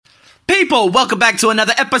People, welcome back to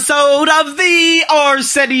another episode of the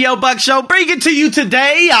Arsenio Buck Show. Bringing to you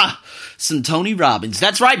today, some Tony Robbins.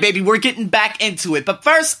 That's right, baby, we're getting back into it. But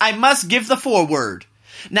first, I must give the foreword.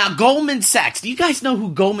 Now, Goldman Sachs. Do you guys know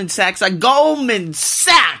who Goldman Sachs are? Goldman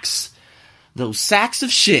Sachs! Those sacks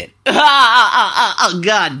of shit.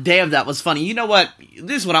 God damn, that was funny. You know what?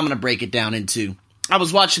 This is what I'm going to break it down into. I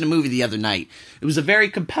was watching a movie the other night. It was a very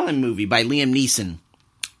compelling movie by Liam Neeson.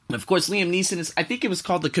 Of course, Liam Neeson I think it was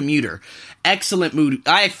called The Commuter. Excellent movie.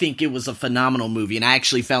 I think it was a phenomenal movie, and I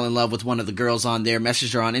actually fell in love with one of the girls on there,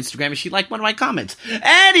 messaged her on Instagram, and she liked one of my comments.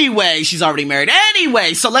 Anyway, she's already married.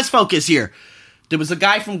 Anyway, so let's focus here. There was a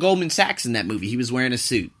guy from Goldman Sachs in that movie. He was wearing a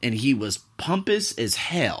suit, and he was pompous as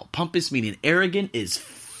hell. Pompous meaning arrogant as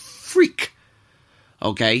freak.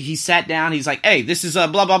 Okay, he sat down, he's like, hey, this is a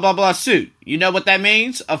blah, blah, blah, blah suit. You know what that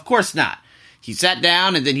means? Of course not. He sat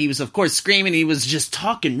down, and then he was, of course, screaming. He was just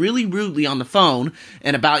talking really rudely on the phone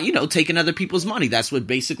and about, taking other people's money. That's what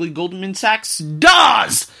basically Goldman Sachs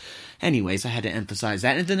does. Anyways, I had to emphasize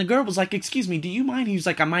that. And then the girl was like, excuse me, do you mind? He was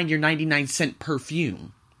like, I mind your 99-cent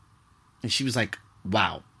perfume. And she was like,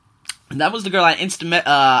 wow. And that was the girl I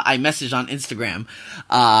messaged on Instagram,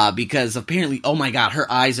 because apparently, oh my God, her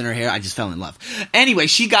eyes and her hair, I just fell in love. Anyway,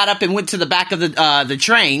 she got up and went to the back of the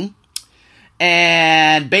train.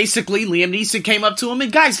 And basically, Liam Neeson came up to him,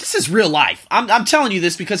 and guys, this is real life. I'm telling you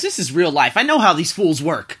this because this is real life. I know how these fools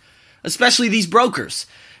work, especially these brokers.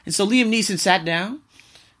 And so Liam Neeson sat down,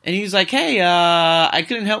 and he was like, hey, I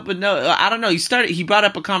couldn't help but know, I don't know, he brought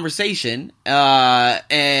up a conversation,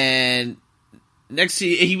 and next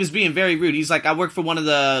he was being very rude. He's like, I work for one of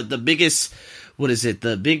the biggest, let's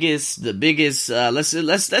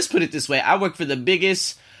put it this way, I work for the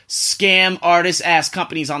biggest scam artist ass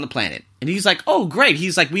companies on the planet. And he's like, oh great.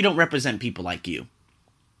 He's like, we don't represent people like you.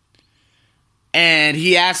 And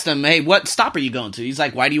he asked him, hey, what stop are you going to? He's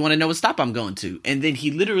like, why do you want to know what stop I'm going to? And then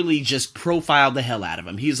he literally just profiled the hell out of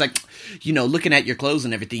him. He was like, looking at your clothes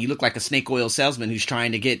and everything, you look like a snake oil salesman who's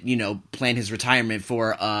trying to get, plan his retirement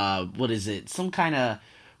for, some kind of,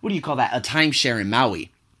 what do you call that? A timeshare in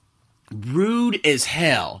Maui. Rude as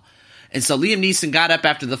hell. And so Liam Neeson got up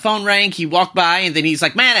after the phone rang. He walked by, and then he's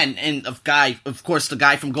like, man, of course, the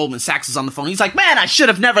guy from Goldman Sachs is on the phone. He's like, man, I should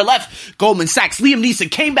have never left Goldman Sachs. Liam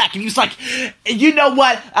Neeson came back, and he was like, you know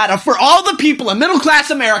what? For all the people in middle-class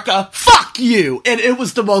America, fuck you. And it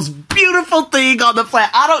was the most beautiful thing on the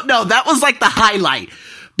planet. I don't know. That was like the highlight.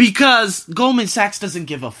 Because Goldman Sachs doesn't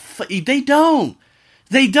give a fuck. They don't.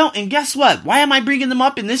 And guess what? Why am I bringing them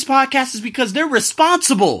up in this podcast? Is because they're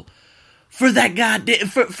responsible for that goddamn,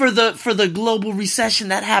 for the global recession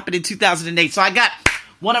that happened in 2008. So I got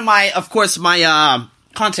one of my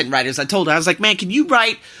content writers. I told her, I was like, man, can you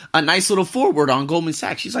write a nice little foreword on Goldman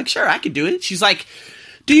Sachs? She's like, sure, I could do it. She's like,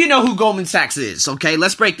 do you know who Goldman Sachs is? Okay,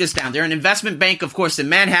 let's break this down. They're an investment bank, of course, in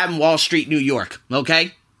Manhattan, Wall Street, New York.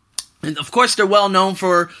 Okay? And of course, they're well known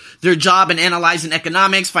for their job in analyzing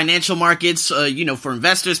economics, financial markets, for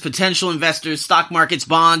investors, potential investors, stock markets,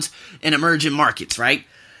 bonds, and emerging markets, right?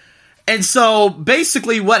 And so,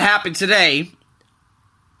 basically, what happened today,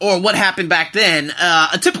 or what happened back then,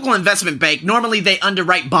 a typical investment bank, normally they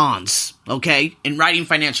underwrite bonds, okay, and writing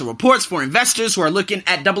financial reports for investors who are looking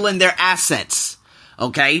at doubling their assets,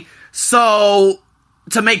 okay, so,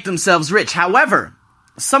 to make themselves rich. However,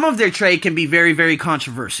 some of their trade can be very, very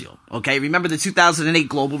controversial, okay? Remember the 2008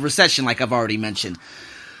 global recession, like I've already mentioned.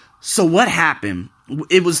 So what happened?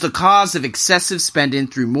 It was the cause of excessive spending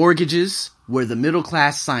through mortgages, where the middle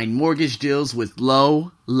class signed mortgage deals with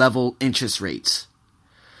low-level interest rates.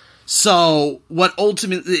 So, what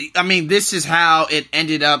ultimately, this is how it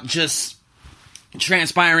ended up just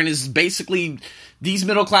transpiring, is basically these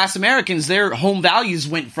middle class Americans, their home values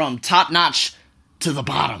went from top-notch to the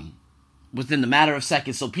bottom within the matter of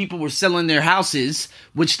seconds. So people were selling their houses,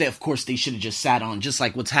 which they, of course, they should have just sat on, just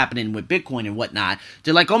like what's happening with Bitcoin and whatnot.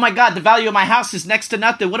 They're like, oh my God, the value of my house is next to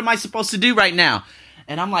nothing. What am I supposed to do right now?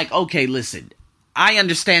 And I'm like, okay, listen, I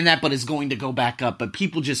understand that, but it's going to go back up. But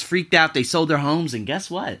people just freaked out. They sold their homes, and guess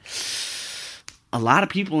what? A lot of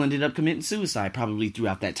people ended up committing suicide probably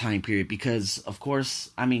throughout that time period because, of course,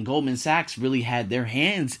 Goldman Sachs really had their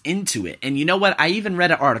hands into it. And you know what? I even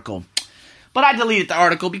read an article, but I deleted the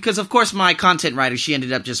article because, of course, my content writer, she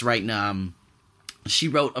ended up just writing, she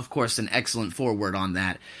wrote, of course, an excellent foreword on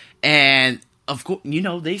that. And of course,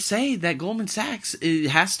 they say that Goldman Sachs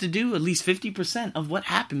has to do at least 50% of what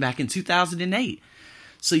happened back in 2008.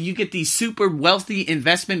 So you get these super wealthy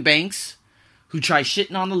investment banks who try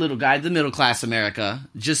shitting on the little guy, the middle class America,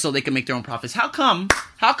 just so they can make their own profits. How come,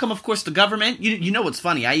 of course, the government, you know what's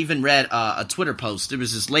funny? I even read a Twitter post. There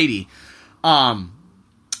was this lady,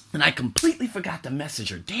 And I completely forgot to message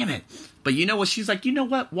her. Damn it. But you know what? She's like, you know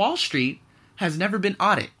what? Wall Street has never been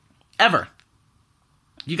audited. Ever.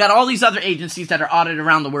 You got all these other agencies that are audited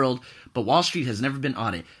around the world, but Wall Street has never been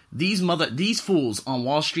audited. These fools on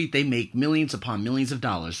Wall Street, they make millions upon millions of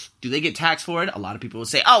dollars. Do they get taxed for it? A lot of people will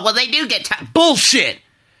say, oh, well, they do get taxed. Bullshit.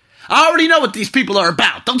 I already know what these people are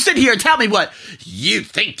about. Don't sit here and tell me what you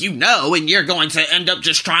think you know, and you're going to end up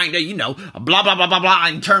just trying to, blah, blah, blah, blah, blah,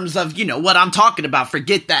 in terms of, what I'm talking about.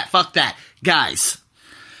 Forget that. Fuck that. Guys,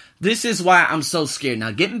 this is why I'm so scared.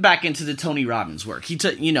 Now, getting back into the Tony Robbins work, he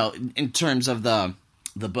took, in terms of the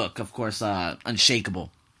book, of course,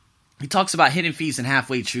 Unshakable. He talks about hidden fees and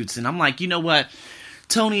halfway truths, and I'm like, you know what,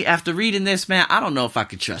 Tony, after reading this, man, I don't know if I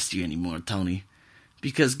could trust you anymore, Tony,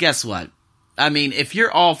 because guess what? I mean, if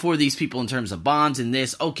you're all for these people in terms of bonds and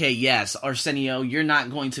this, okay, yes, Arsenio, you're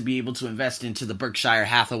not going to be able to invest into the Berkshire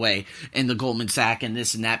Hathaway and the Goldman Sachs and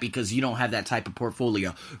this and that because you don't have that type of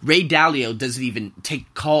portfolio. Ray Dalio doesn't even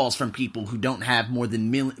take calls from people who don't have more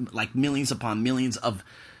than millions upon millions of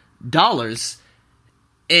dollars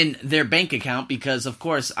in their bank account because, of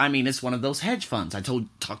course, I mean, it's one of those hedge funds. I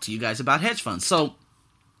talked to you guys about hedge funds. So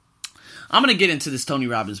I'm going to get into this Tony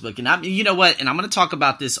Robbins book, and you know what? And I'm going to talk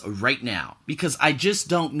about this right now because I just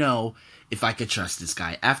don't know if I could trust this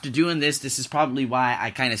guy. After doing this is probably why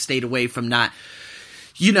I kind of stayed away from not,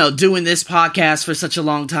 doing this podcast for such a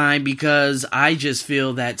long time because I just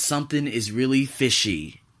feel that something is really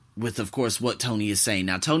fishy with, of course, what Tony is saying.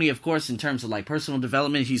 Now, Tony, of course, in terms of like personal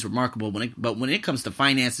development, he's remarkable. But when it comes to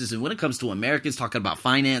finances and when it comes to Americans talking about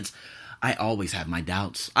finance, I always have my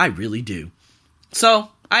doubts. I really do. So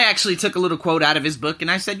I actually took a little quote out of his book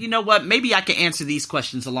and I said, you know what, maybe I can answer these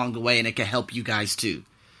questions along the way and it can help you guys too.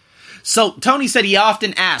 So Tony said he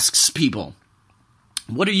often asks people,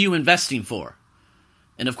 what are you investing for?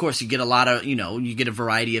 And of course you get a lot of, you get a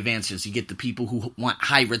variety of answers. You get the people who want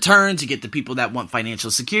high returns. You get the people that want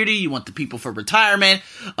financial security. You want the people for retirement,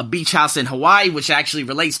 a beach house in Hawaii, which actually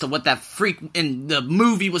relates to what that freak in the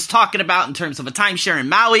movie was talking about in terms of a timeshare in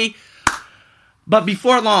Maui. But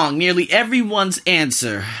before long, nearly everyone's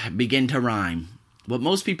answer began to rhyme. What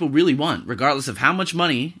most people really want, regardless of how much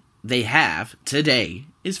money they have today,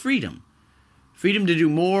 is freedom. Freedom to do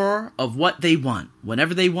more of what they want,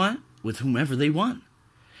 whenever they want, with whomever they want.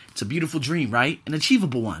 It's a beautiful dream, right? An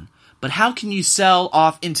achievable one. But how can you sail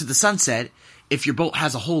off into the sunset if your boat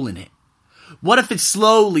has a hole in it? What if it's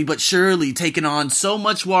slowly but surely taking on so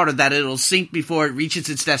much water that it'll sink before it reaches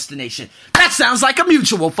its destination? That sounds like a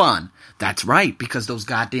mutual fund. That's right, because those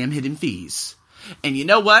goddamn hidden fees. And you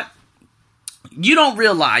know what? You don't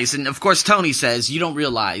realize, and of course Tony says, you don't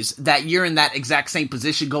realize that you're in that exact same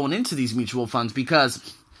position going into these mutual funds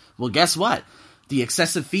because, well, guess what? The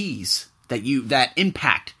excessive fees that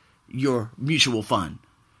impact your mutual fund.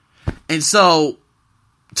 And so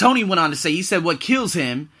Tony went on to say, he said what kills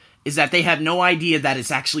him is that they have no idea that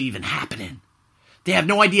it's actually even happening. They have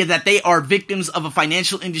no idea that they are victims of a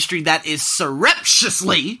financial industry that is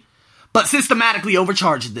surreptitiously but systematically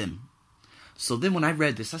overcharging them. So then when I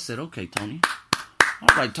read this, I said, okay, Tony.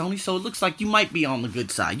 All right, Tony, so it looks like you might be on the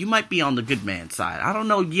good side. You might be on the good man's side. I don't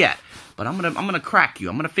know yet, but I'm gonna crack you.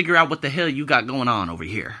 I'm gonna figure out what the hell you got going on over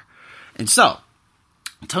here. And so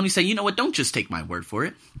Tony said, you know what, don't just take my word for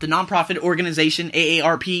it. The nonprofit organization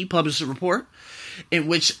AARP published a report in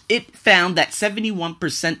which it found that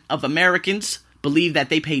 71% of Americans believe that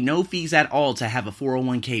they pay no fees at all to have a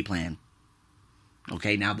 401k plan.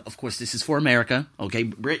 Okay, now, of course, this is for America. Okay,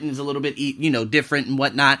 Britain is a little bit, different and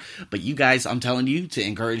whatnot. But you guys, I'm telling you to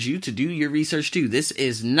encourage you to do your research too. This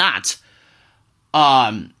is not,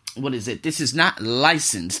 This is not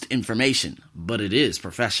licensed information, but it is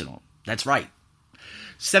professional. That's right.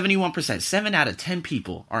 71%, 7 out of 10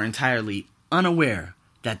 people are entirely unaware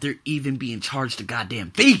that they're even being charged a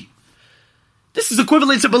goddamn fee. This is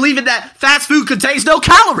equivalent to believing that fast food contains no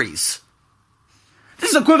calories.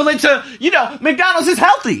 This is equivalent to, McDonald's is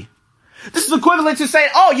healthy. This is equivalent to saying,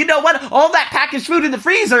 oh, you know what? All that packaged food in the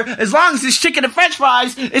freezer, as long as it's chicken and french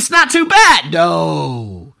fries, it's not too bad.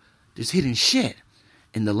 No. There's hidden shit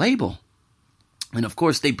in the label. And of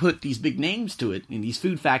course, they put these big names to it. And these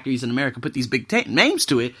food factories in America put these big names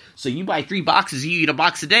to it. So you buy 3 boxes, you eat a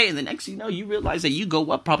box a day. And the next thing you know, you realize that you go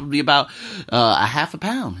up probably about a half a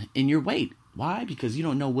pound in your weight. Why? Because you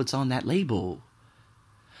don't know what's on that label.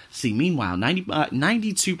 See, meanwhile,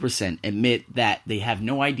 92% admit that they have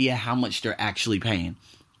no idea how much they're actually paying.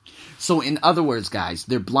 So in other words, guys,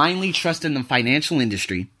 they're blindly trusting the financial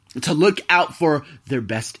industry to look out for their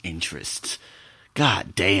best interests.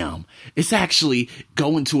 God damn. It's actually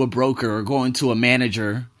going to a broker or going to a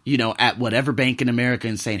manager at whatever bank in America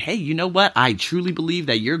and saying, hey, you know what? I truly believe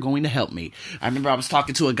that you're going to help me. I remember I was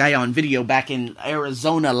talking to a guy on video back in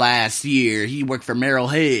Arizona last year. He worked for Merrill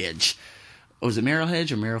Hedge. Or was it Merrill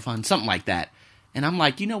Hedge or Merrill Fund? Something like that. And I'm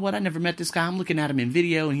like, you know what? I never met this guy. I'm looking at him in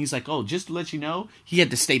video, and he's like, oh, just to let you know, he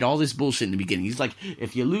had to state all this bullshit in the beginning. He's like,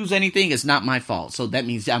 if you lose anything, it's not my fault. So that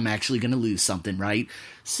means I'm actually going to lose something, right?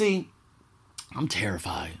 See, I'm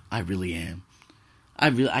terrified. I really am.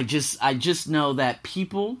 I just know that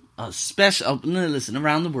people, listen,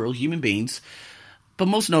 around the world, human beings, but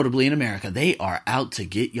most notably in America, they are out to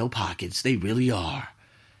get your pockets. They really are.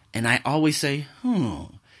 And I always say,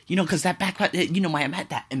 because that back,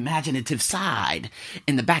 that imaginative side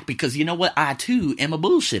in the back, because you know what? I too am a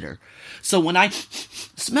bullshitter. So when I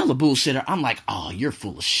smell a bullshitter, I'm like, oh, you're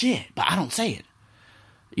full of shit. But I don't say it.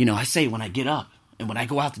 I say it when I get up and when I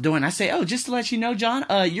go out the door, and I say, oh, just to let you know, John,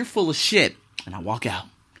 you're full of shit. And I walk out.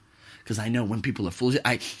 Because I know when people are full of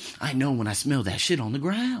shit. I know when I smell that shit on the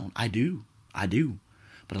ground. I do.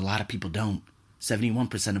 But a lot of people don't.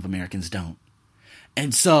 71% of Americans don't.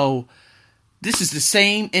 And so this is the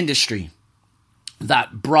same industry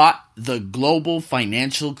that brought the global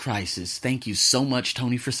financial crisis. Thank you so much,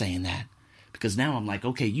 Tony, for saying that. Because now I'm like,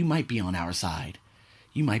 okay, you might be on our side.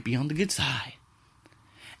 You might be on the good side.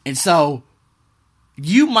 And so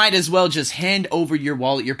you might as well just hand over your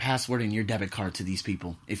wallet, your password, and your debit card to these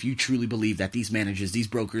people if you truly believe that these managers, these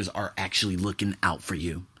brokers are actually looking out for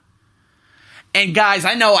you. And guys,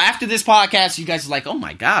 I know after this podcast, you guys are like, oh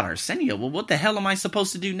my God, Arsenio, well, what the hell am I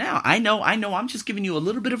supposed to do now? I know, I'm just giving you a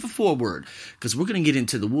little bit of a foreword because we're going to get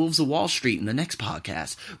into the Wolves of Wall Street in the next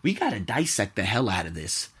podcast. We got to dissect the hell out of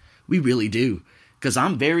this. We really do. Because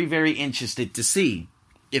I'm very, very interested to see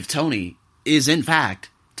if Tony is in fact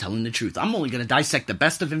telling the truth. I'm only going to dissect the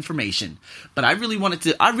best of information. But I really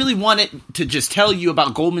wanted to just tell you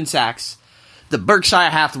about Goldman Sachs, the Berkshire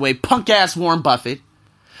Hathaway, punk-ass Warren Buffett.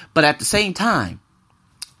 But at the same time,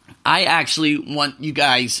 I actually want you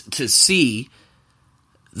guys to see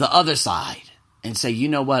the other side and say, you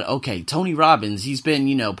know what? Okay, Tony Robbins, he's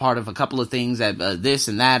been, part of a couple of things at this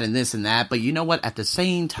and that and this and that. But you know what? At the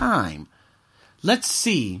same time, let's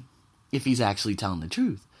see if he's actually telling the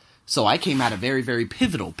truth. So I came at a very, very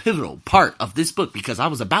pivotal part of this book because I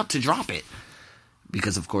was about to drop it.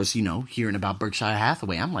 Because, of course, hearing about Berkshire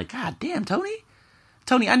Hathaway, I'm like, God damn, Tony,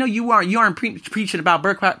 I know you aren't preaching about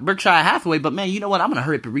Berkshire Hathaway, but man, you know what? I'm going to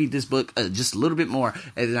hurry up and read this book just a little bit more.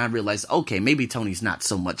 And then I realized, okay, maybe Tony's not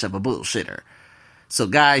so much of a bullshitter. So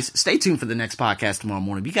guys, stay tuned for the next podcast tomorrow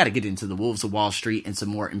morning. We got to get into the Wolves of Wall Street and some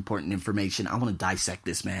more important information. I want to dissect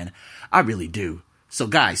this, man. I really do. So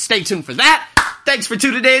guys, stay tuned for that. Thanks for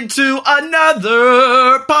tuning in to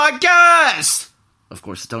another podcast. Of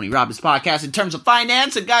course, the Tony Robbins podcast in terms of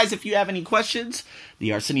finance. And guys, if you have any questions,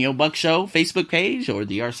 the Arsenio Buck Show Facebook page or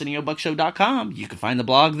the ArsenioBuckShow.com, you can find the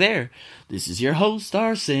blog there. This is your host,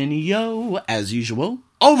 Arsenio, as usual,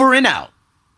 over and out.